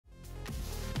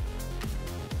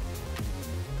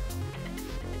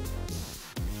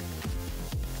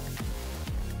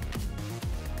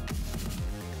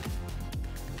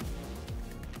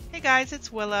guys,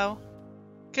 it's Willow.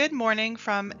 Good morning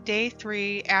from day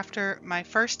 3 after my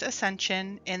first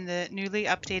Ascension in the newly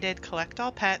updated Collect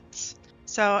All Pets.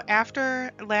 So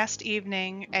after last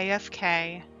evening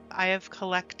AFK, I have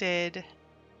collected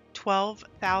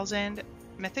 12,000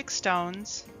 mythic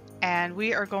stones, and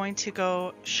we are going to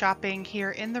go shopping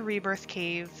here in the Rebirth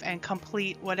Cave and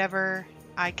complete whatever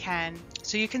I can.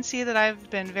 So you can see that I've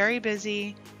been very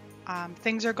busy.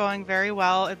 Things are going very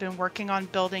well. I've been working on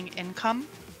building income.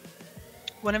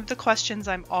 One of the questions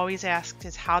I'm always asked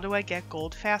is, how do I get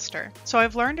gold faster? So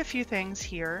I've learned a few things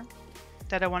here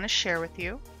that I want to share with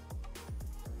you.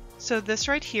 So this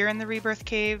right here in the Rebirth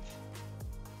Cave,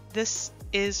 this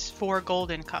is for gold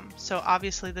income. So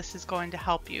obviously this is going to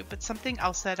help you. But something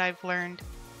else that I've learned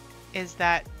is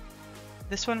that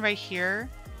this one right here,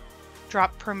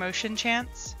 drop promotion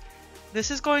chance, this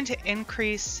is going to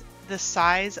increase the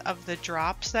size of the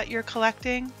drops that you're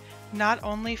collecting, not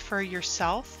only for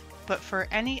yourself, but for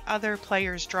any other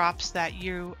player's drops that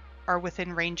you are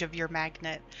within range of your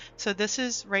magnet. So this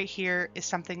is right here is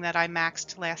something that I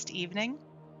maxed last evening,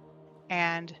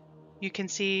 and you can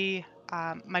see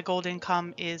my gold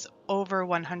income is over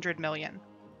 100 million.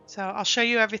 So I'll show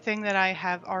you everything that I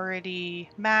have already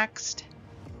maxed.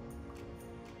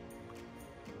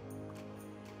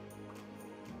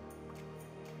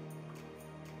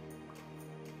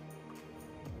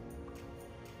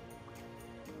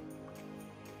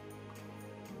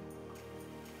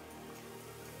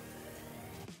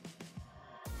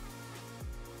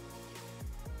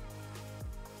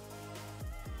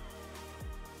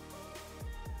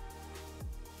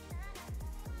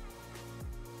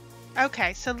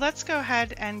 Okay, so let's go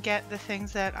ahead and get the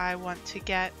things that I want to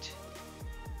get.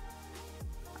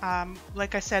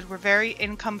 Like I said, we're very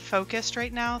income focused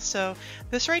right now, so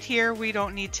this right here, we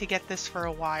don't need to get this for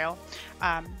a while.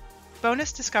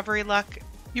 Bonus discovery luck,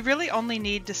 you really only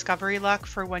need discovery luck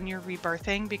for when you're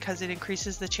rebirthing because it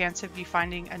increases the chance of you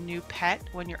finding a new pet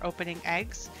when you're opening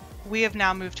eggs. We have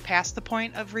now moved past the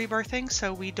point of rebirthing,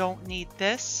 so we don't need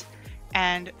this.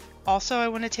 And also I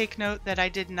want to take note that I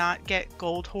did not get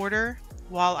Gold Hoarder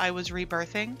while I was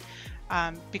rebirthing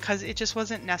because it just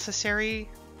wasn't necessary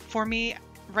for me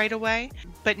right away.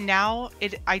 But now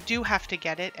I do have to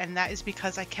get it, and that is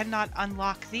because I cannot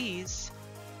unlock these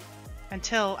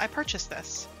until I purchase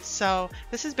this. So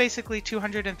this is basically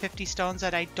 250 stones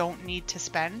that I don't need to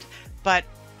spend, but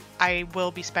I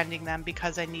will be spending them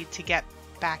because I need to get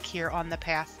back here on the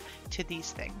path to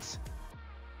these things.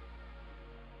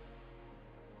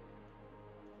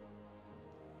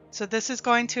 So this is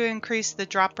going to increase the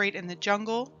drop rate in the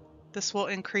jungle. This will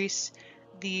increase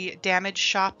the damage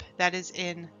shop that is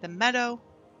in the meadow.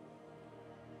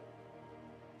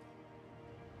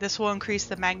 This will increase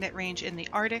the magnet range in the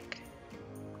Arctic.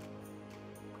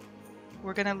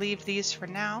 We're going to leave these for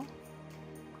now.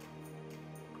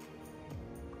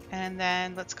 And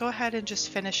then let's go ahead and just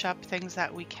finish up things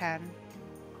that we can.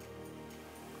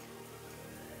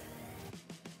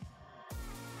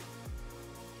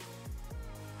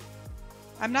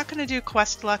 I'm not going to do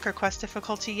quest luck or quest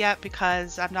difficulty yet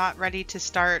because I'm not ready to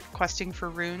start questing for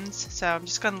runes, so I'm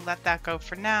just going to let that go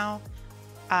for now.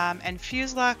 And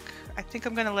fuse luck, I think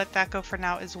I'm going to let that go for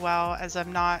now as well, as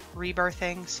I'm not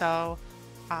rebirthing, so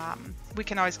we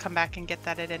can always come back and get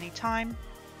that at any time.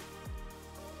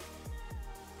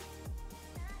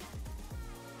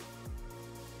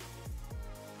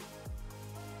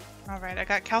 Alright, I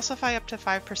got calcify up to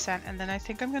 5%, and then I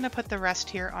think I'm going to put the rest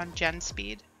here on gen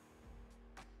speed.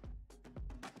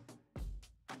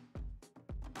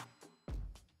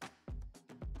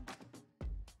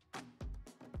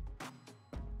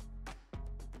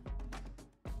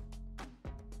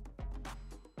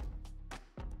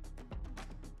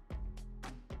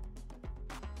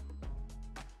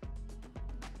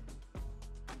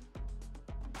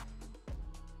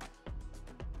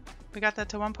 We got that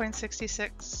to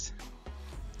 1.66.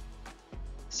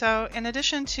 So in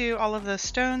addition to all of those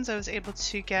stones, I was able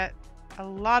to get a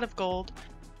lot of gold.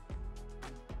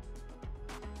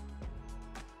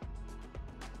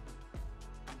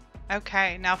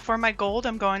 Okay, now for my gold,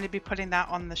 I'm going to be putting that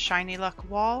on the shiny luck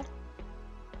wall.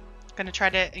 I'm going to try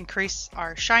to increase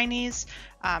our shinies.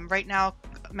 Right now,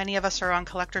 many of us are on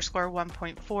collector score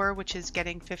 1.4, which is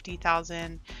getting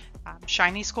 50,000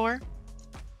 shiny score.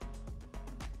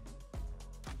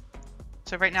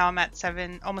 So right now I'm at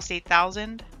almost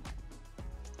 8,000.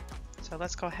 So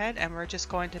let's go ahead and we're just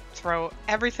going to throw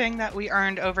everything that we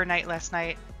earned overnight last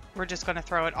night. We're just going to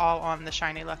throw it all on the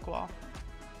shiny luck wall.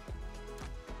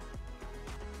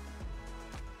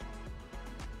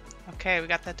 Okay, we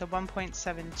got that to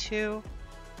 1.72.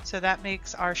 So that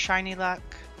makes our shiny luck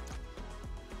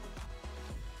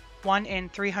 1 in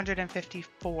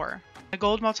 354. The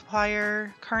gold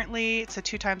multiplier, currently it's a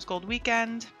 2 times gold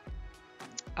weekend.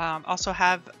 Also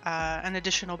have an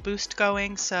additional boost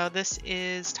going, so this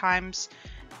is times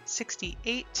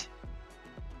 68.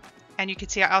 And you can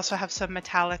see I also have some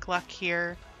metallic luck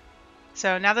here.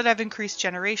 So now that I've increased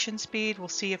generation speed, we'll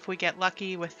see if we get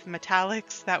lucky with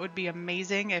metallics. That would be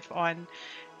amazing if on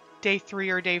day 3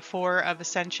 or day 4 of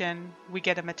Ascension we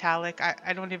get a metallic.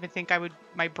 I don't even think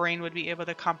my brain would be able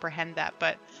to comprehend that,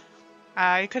 but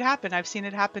it could happen. I've seen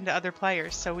it happen to other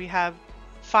players. So we have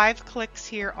 5 clicks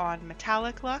here on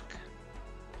metallic luck.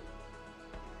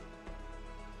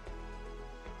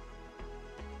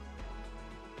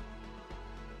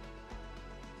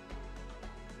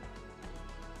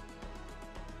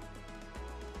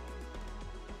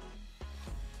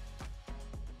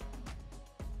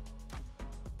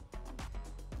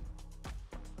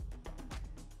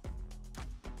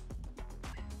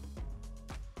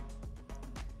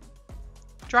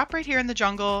 Drop right here in the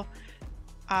jungle.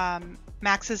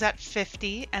 Max is at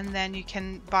 50, and then you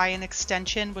can buy an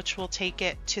extension which will take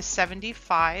it to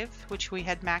 75, which we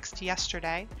had maxed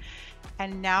yesterday.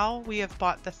 And now we have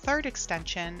bought the 3rd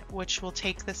extension, which will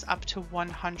take this up to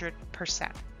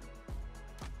 100%.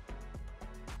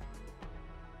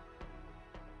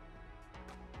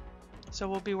 So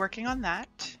we'll be working on that.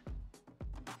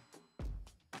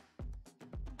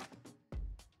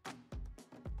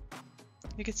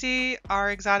 You can see our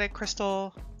exotic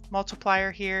crystal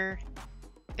multiplier here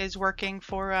is working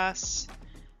for us.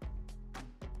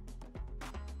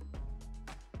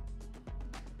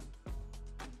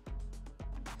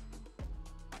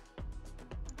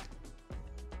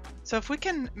 So if we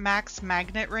can max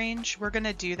magnet range, we're going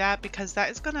to do that because that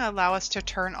is going to allow us to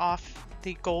turn off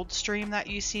the gold stream that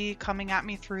you see coming at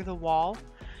me through the wall.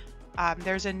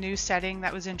 There's a new setting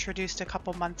that was introduced a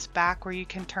couple months back where you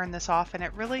can turn this off, and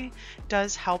it really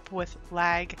does help with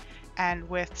lag and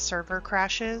with server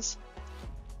crashes.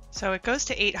 So it goes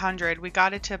to 800. We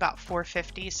got it to about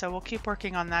 450, so we'll keep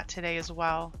working on that today as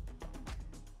well.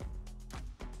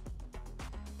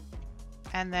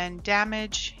 And then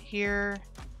damage here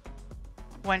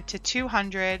went to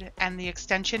 200, and the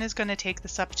extension is going to take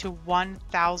this up to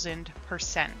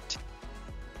 1000%.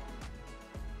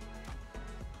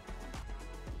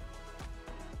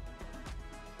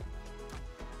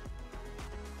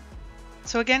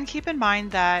 So again, keep in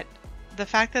mind that the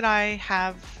fact that I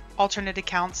have alternate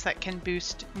accounts that can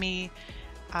boost me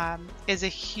is a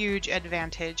huge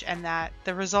advantage, and that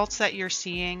the results that you're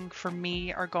seeing for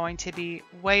me are going to be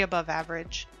way above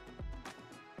average.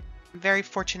 I'm very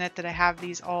fortunate that I have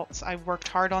these alts. I've worked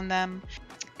hard on them.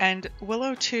 And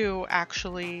Willow too,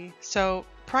 actually. So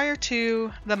prior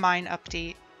to the mine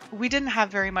update, we didn't have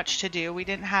very much to do. We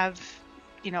didn't have,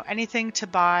 anything to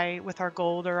buy with our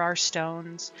gold or our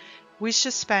stones. We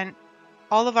just spent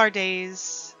all of our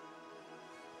days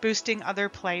boosting other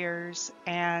players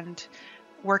and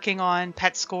working on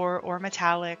pet score or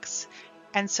metallics.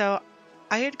 And so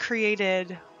I had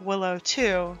created Willow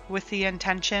 2 with the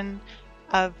intention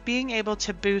of being able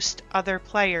to boost other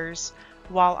players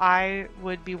while I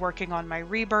would be working on my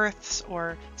rebirths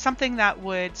or something that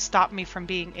would stop me from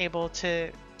being able to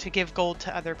give gold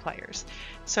to other players.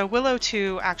 So Willow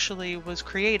 2 actually was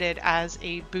created as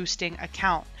a boosting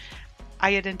account.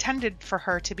 I had intended for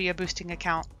her to be a boosting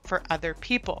account for other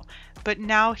people, but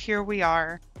now here we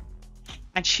are,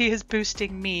 and she is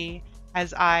boosting me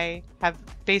as I have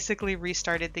basically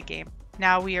restarted the game.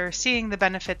 Now we are seeing the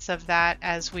benefits of that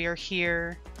as we are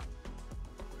here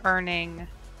earning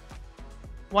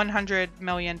 100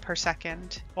 million per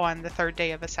second on the 3rd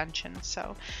day of Ascension.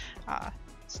 So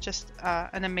it's just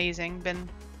been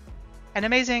an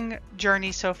amazing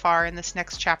journey so far in this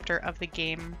next chapter of the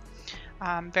game.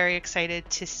 I'm very excited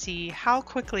to see how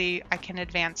quickly I can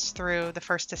advance through the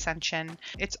first Ascension.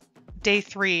 It's day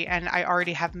 3 and I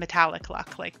already have metallic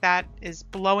luck. Like, that is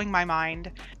blowing my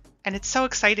mind. And it's so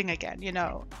exciting again,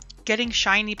 Getting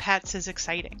shiny pets is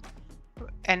exciting.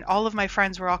 And all of my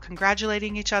friends were all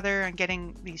congratulating each other and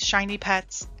getting these shiny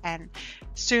pets, and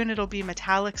soon it'll be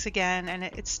metallics again. And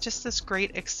it's just this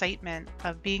great excitement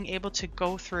of being able to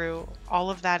go through all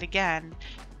of that again.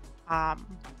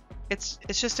 It's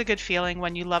just a good feeling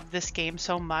when you love this game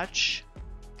so much,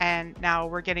 and now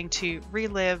we're getting to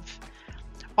relive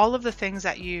all of the things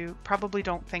that you probably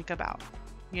don't think about.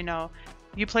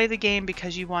 You play the game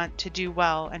because you want to do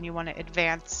well and you want to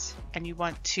advance and you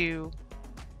want to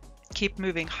keep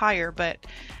moving higher, but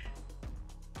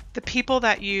the people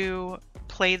that you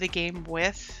play the game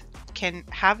with can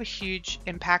have a huge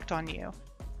impact on you.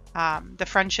 The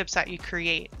friendships that you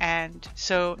create, and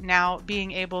so now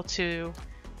being able to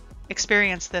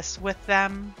experience this with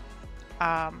them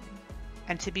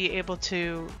and to be able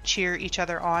to cheer each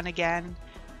other on again.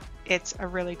 It's a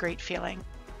really great feeling.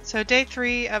 So day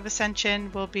 3 of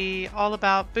Ascension will be all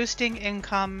about boosting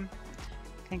income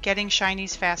and getting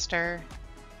shinies faster.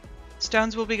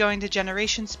 Stones will be going to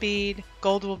generation speed,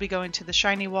 gold will be going to the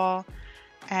shiny wall,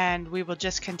 and we will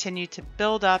just continue to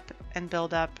build up and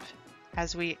build up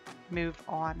as we move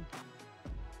on.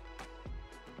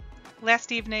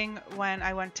 Last evening when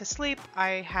I went to sleep,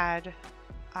 I had,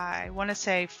 I want to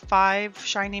say 5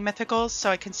 shiny mythicals,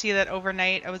 so I can see that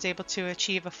overnight I was able to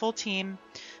achieve a full team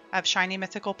of shiny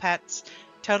mythical pets,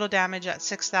 total damage at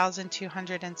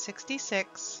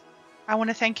 6,266. I want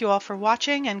to thank you all for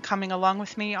watching and coming along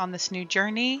with me on this new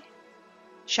journey.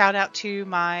 Shout out to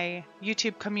my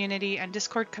YouTube community and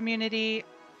Discord community.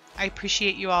 I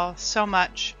appreciate you all so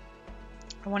much.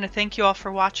 I want to thank you all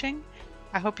for watching.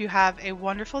 I hope you have a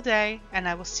wonderful day, and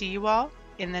I will see you all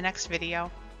in the next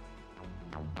video.